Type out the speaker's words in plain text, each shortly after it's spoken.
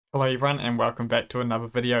Hello everyone and welcome back to another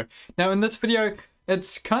video. Now in this video,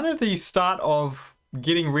 it's kind of the start of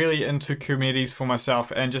getting really into Kubernetes for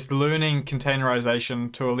myself and just learning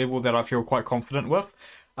containerization to a level that I feel quite confident with.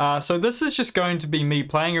 So this is just going to be me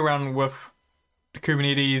playing around with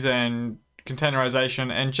Kubernetes and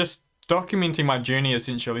containerization and just documenting my journey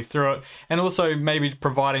essentially through it, and also maybe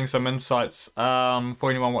providing some insights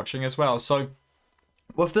for anyone watching as well. So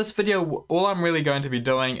with this video, all I'm really going to be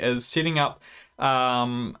doing is setting up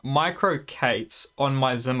Microk8s on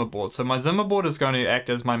my Zimmer board. So my Zimmer board is going to act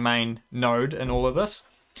as my main node in all of this.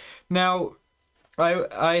 Now,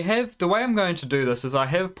 I have, the way I'm going to do this is I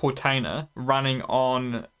have Portainer running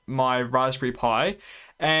on my Raspberry Pi,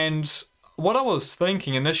 and what I was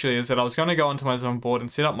thinking initially is that I was going to go onto my Zimmer board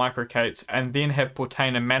and set up Microk8s and then have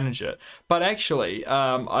Portainer manage it. But actually,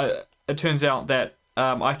 it turns out that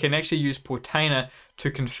I can actually use Portainer to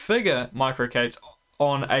configure Microk8s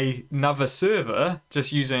on another server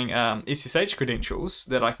just using SSH credentials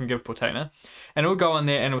that I can give Portainer, and it'll go in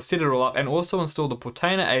there and it'll set it all up and also install the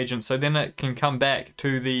Portainer agent, so then it can come back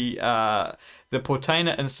to the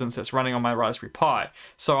Portainer instance that's running on my Raspberry Pi.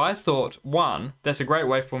 So I thought, one, that's a great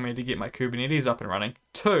way for me to get my Kubernetes up and running.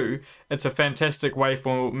 Two, it's a fantastic way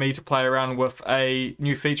for me to play around with a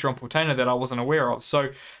new feature on Portainer that I wasn't aware of. So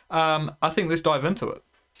I think let's dive into it.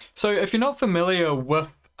 So if you're not familiar with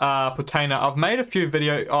Portainer, I've made a few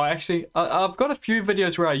videos. I've got a few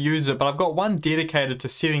videos where I use it, but I've got one dedicated to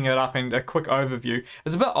setting it up and a quick overview.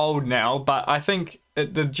 It's a bit old now, but I think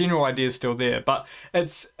the general idea is still there. But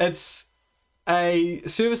it's a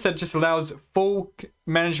service that just allows full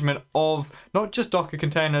management of not just Docker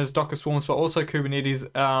containers, Docker swarms, but also Kubernetes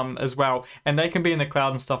as well, and they can be in the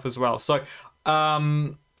cloud and stuff as well. So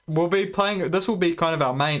we'll be playing. This will be kind of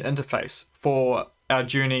our main interface for our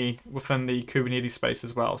journey within the Kubernetes space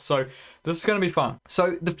as well. So this is going to be fun.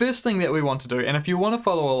 So the first thing that we want to do, and if you want to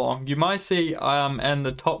follow along, you might see in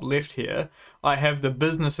the top left here, I have the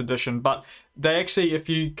business edition, but they actually, if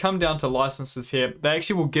you come down to licenses here, they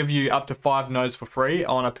actually will give you up to 5 nodes for free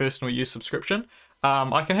on a personal use subscription.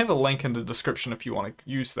 I can have a link in the description if you want to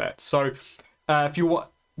use that. So if you want,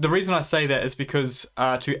 the reason I say that is because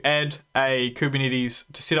to add a Kubernetes,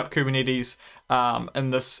 to set up Kubernetes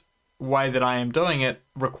in this way that I am doing it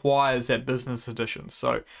requires that business edition.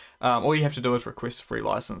 So all you have to do is request a free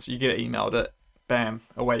license. You get emailed it, bam,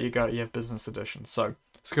 away you go, you have business edition. So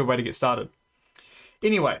it's a good way to get started.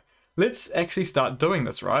 Anyway, let's actually start doing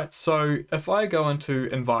this, right? So if I go into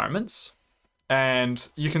environments, and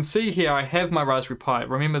you can see here I have my Raspberry Pi.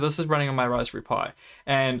 Remember, this is running on my Raspberry Pi.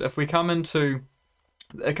 And if we come into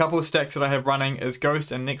a couple of stacks that I have running is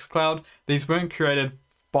Ghost and Nextcloud. These weren't created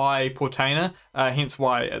by Portainer, hence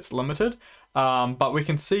why it's limited, but we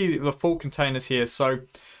can see the full containers here. So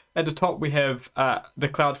at the top we have the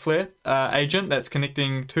Cloudflare agent that's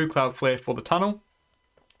connecting to Cloudflare for the tunnel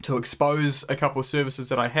to expose a couple of services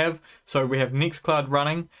that I have. So we have Nextcloud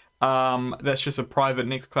running, that's just a private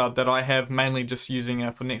Nextcloud that I have mainly just using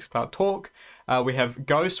for Nextcloud Talk. We have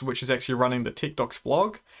Ghost, which is actually running the TechDocs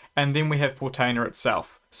blog, and then we have Portainer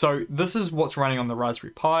itself. So this is what's running on the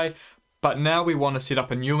Raspberry Pi. But now we want to set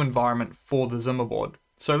up a new environment for the Zimmer board.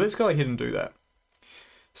 So let's go ahead and do that.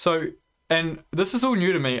 So, and this is all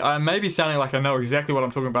new to me. I may be sounding like I know exactly what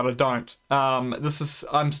I'm talking about. I don't.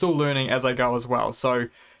 I'm still learning as I go as well. So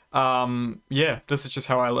yeah, this is just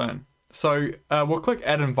how I learn. So we'll click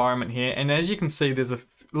add environment here. And as you can see, there's a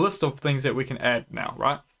list of things that we can add now,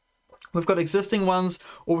 right? We've got existing ones,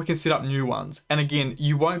 or we can set up new ones. And again,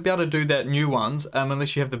 you won't be able to do that new ones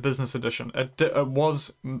unless you have the business edition. It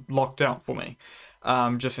was locked out for me,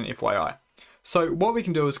 just an FYI. So what we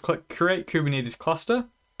can do is click create Kubernetes cluster,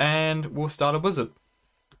 and we'll start a wizard.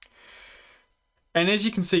 And as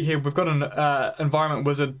you can see here, we've got an environment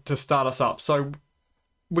wizard to start us up. So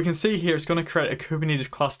we can see here it's going to create a Kubernetes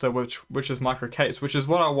cluster, which is Microk8s, which is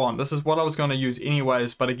what I want. This is what I was going to use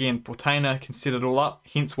anyways, but again, Portainer can set it all up,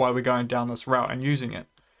 hence why we're going down this route and using it.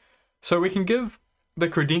 So we can give the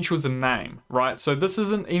credentials a name, right? So this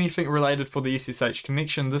isn't anything related for the SSH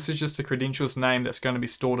connection. This is just a credentials name that's going to be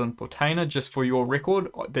stored in Portainer just for your record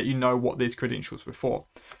that you know what these credentials were for.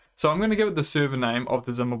 So I'm going to give it the server name of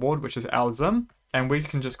the Zimmer board, which is our Zim, and we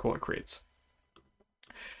can just call it creds.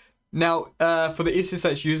 Now, for the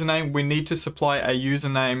SSH username, we need to supply a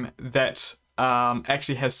username that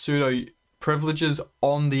actually has sudo privileges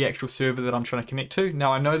on the actual server that I'm trying to connect to.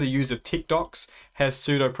 Now, I know the user TechDocs has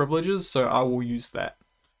sudo privileges, so I will use that.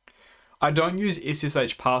 I don't use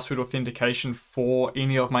SSH password authentication for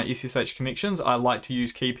any of my SSH connections. I like to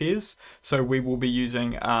use key pairs, so we will be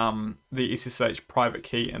using the SSH private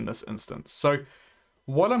key in this instance. So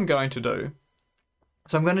what I'm going to do,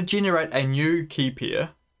 so I'm going to generate a new key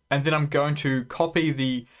pair and then I'm going to copy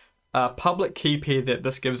the public key pair that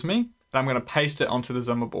this gives me, and I'm going to paste it onto the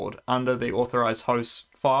Zimmer board under the authorized host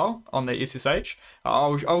file on the SSH.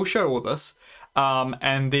 I'll show all this,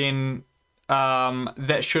 and then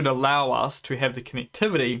that should allow us to have the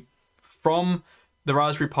connectivity from the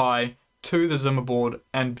Raspberry Pi to the Zimmer board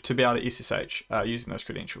and to be able to SSH using those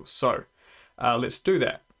credentials. So let's do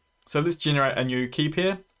that. So let's generate a new key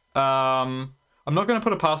pair. I'm not going to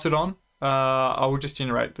put a password on. I will just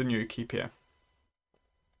generate the new key pair.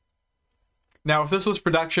 Now, if this was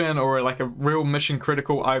production or like a real mission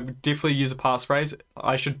critical, I would definitely use a passphrase.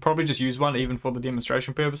 I should probably just use one even for the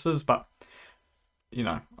demonstration purposes, but you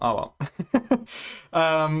know, oh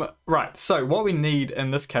well. Right, so what we need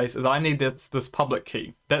in this case is I need this public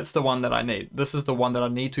key. That's the one that I need. This is the one that I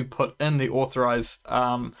need to put in the authorized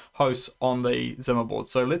host on the Zimmer board.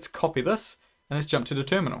 So let's copy this and let's jump to the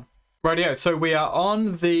terminal. Rightio, so we are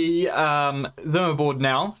on the Zimmer board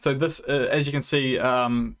now. So this, as you can see,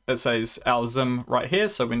 it says our Zim right here.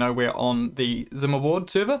 So we know we're on the Zimmer board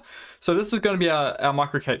server. So this is going to be our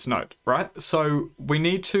Microk8s node, right? So we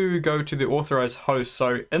need to go to the authorized host.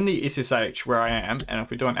 So in the SSH where I am, and if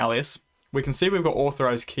we do an ls, we can see we've got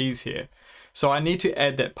authorized keys here. So I need to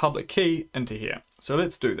add that public key into here. So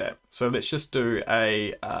let's do that. So let's just do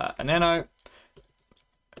a nano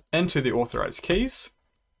into the authorized keys.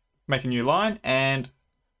 Make a new line, and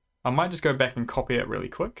I might just go back and copy it really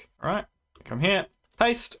quick. All right, come here,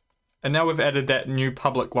 paste, and now we've added that new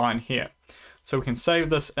public line here. So we can save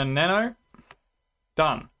this in Nano,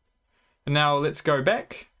 done. And now let's go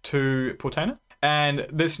back to Portainer, and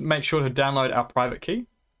let's make sure to download our private key.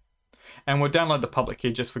 And we'll download the public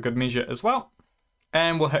key just for good measure as well.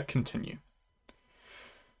 And we'll hit continue.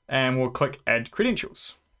 And we'll click add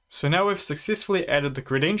credentials. So now we've successfully added the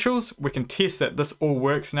credentials. We can test that this all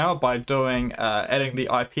works now by doing adding the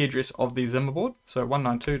IP address of the Zimmer board. So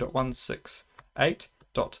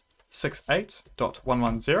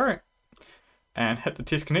 192.168.68.110, and hit the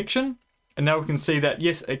test connection. And now we can see that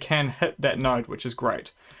yes, it can hit that node, which is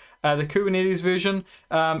great. The Kubernetes version,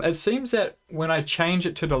 it seems that when I change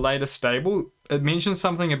it to the latest stable, it mentions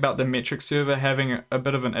something about the metric server having a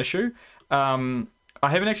bit of an issue. I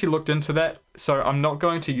haven't actually looked into that, so I'm not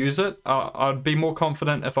going to use it. I'd be more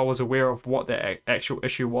confident if I was aware of what the actual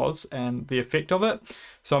issue was and the effect of it.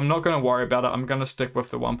 So I'm not going to worry about it. I'm going to stick with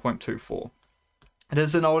the 1.24. It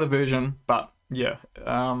is an older version, but yeah.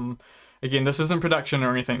 Again, this isn't production or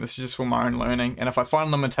anything. This is just for my own learning. And if I find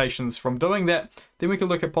limitations from doing that, then we can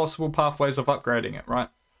look at possible pathways of upgrading it, right?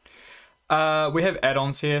 We have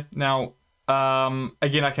add-ons here. Now,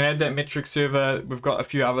 again, I can add that metric server. We've got a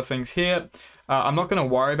few other things here. I'm not going to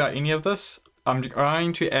worry about any of this. I'm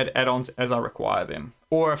going to add add-ons as I require them,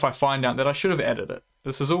 or if I find out that I should have added it.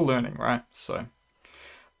 This is all learning, right? So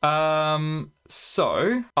I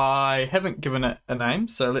haven't given it a name,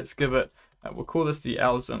 so let's give it, we'll call this the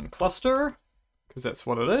Zim cluster, because that's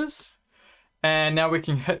what it is. And now we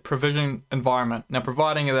can hit provision environment. Now,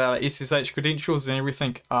 providing that our SSH credentials and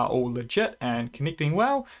everything are all legit and connecting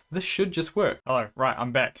well, this should just work. Hello, right,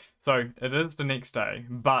 I'm back. So it is the next day,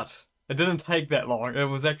 but it didn't take that long. It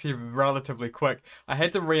was actually relatively quick. I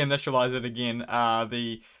had to reinitialize it again,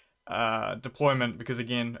 the deployment, because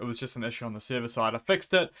again, it was just an issue on the server side. I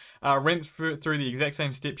fixed it, went through the exact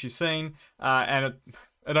same steps you've seen, and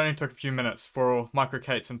it only took a few minutes for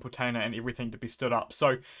Microk8s and Portainer and everything to be stood up.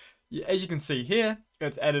 So as you can see here,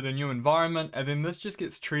 it's added a new environment, and then this just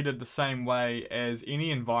gets treated the same way as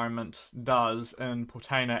any environment does in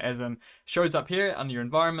Portainer, as in shows up here under your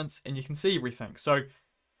environments and you can see everything. So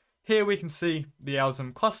here we can see the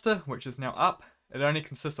Zim cluster, which is now up. It only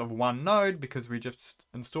consists of one node because we just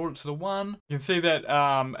installed it to the one. You can see that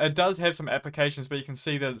it does have some applications, but you can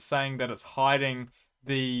see that it's saying that it's hiding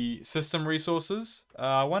the system resources.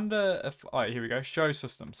 I wonder if, oh, here we go, show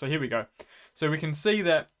system. So here we go. So we can see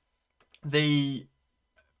that the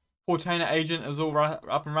Portainer agent is all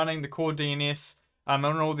up and running, the core DNS, and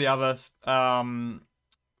all the other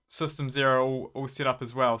systems there are all set up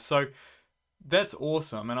as well. So that's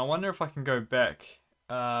awesome. And I wonder if I can go back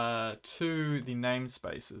to the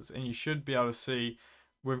namespaces, and you should be able to see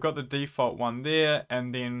we've got the default one there,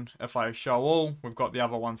 and then if I show all, we've got the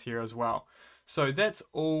other ones here as well. So that's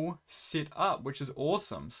all set up, which is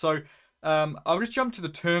awesome. So I'll just jump to the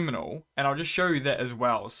terminal and I'll just show you that as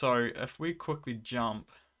well. So if we quickly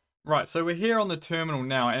jump, right, so we're here on the terminal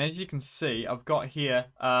now, and as you can see, I've got here,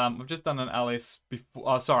 I've just done an ls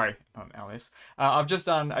before, sorry, not an ls, I've just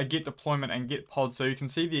done a get deployment and get pod, so you can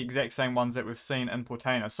see the exact same ones that we've seen in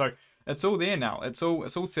Portainer. So it's all there now, it's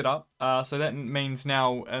all set up, so that means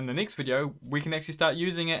now in the next video, we can actually start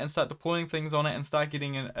using it and start deploying things on it and start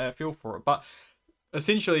getting a feel for it. But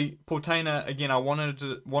essentially, Portainer, again, I wanted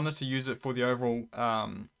to use it for the overall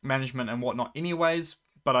management and whatnot anyways,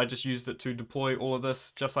 but I just used it to deploy all of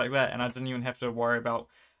this just like that, and I didn't even have to worry about,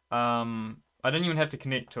 I didn't even have to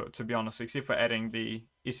connect to it, to be honest, except for adding the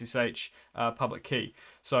SSH public key.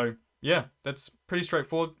 So yeah, that's pretty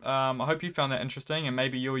straightforward. I hope you found that interesting, and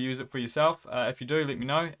maybe you'll use it for yourself. If you do, let me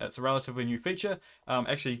know. It's a relatively new feature.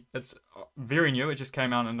 Actually, it's very new. It just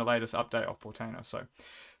came out in the latest update of Portainer, so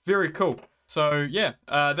very cool. So yeah,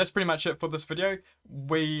 that's pretty much it for this video.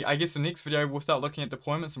 I guess the next video we'll start looking at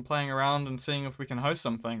deployments and playing around and seeing if we can host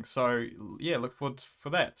something. So yeah, look forward for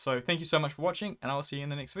that. So thank you so much for watching, and I'll see you in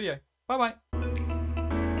the next video. Bye bye.